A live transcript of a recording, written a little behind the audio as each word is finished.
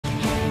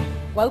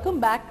Welcome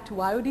back to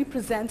IOD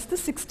presents the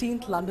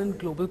 16th London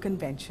Global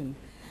Convention.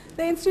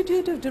 The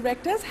Institute of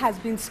Directors has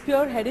been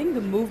spearheading the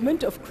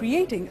movement of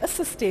creating a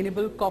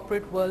sustainable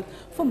corporate world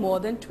for more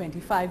than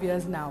 25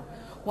 years now.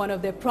 One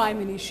of their prime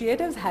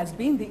initiatives has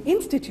been the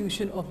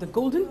institution of the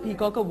Golden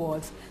Peacock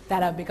Awards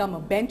that have become a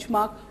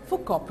benchmark for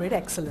corporate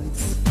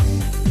excellence.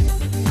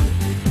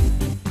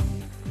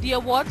 The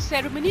awards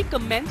ceremony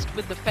commenced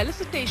with the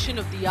felicitation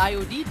of the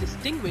IOD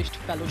Distinguished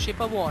Fellowship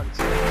Awards.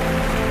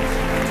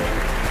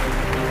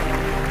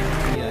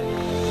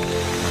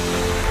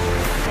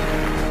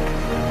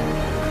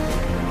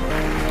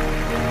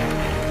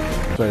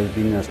 So it's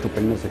been a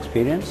stupendous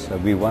experience.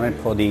 We won it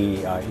for the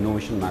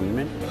innovation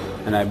management,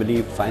 and I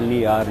believe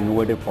finally our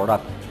innovative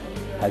product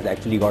has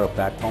actually got a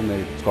platform where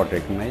it's got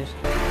recognized.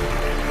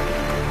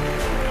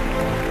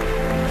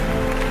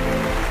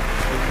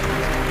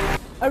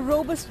 A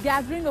robust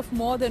gathering of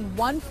more than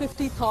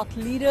 150 thought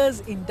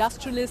leaders,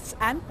 industrialists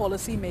and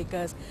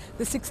policymakers,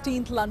 the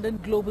 16th London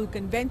Global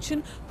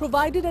Convention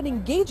provided an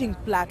engaging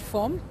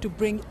platform to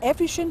bring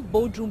efficient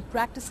boardroom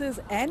practices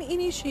and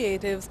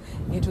initiatives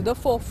into the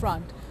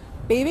forefront,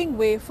 paving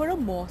way for a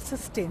more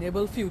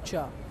sustainable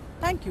future.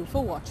 Thank you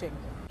for watching.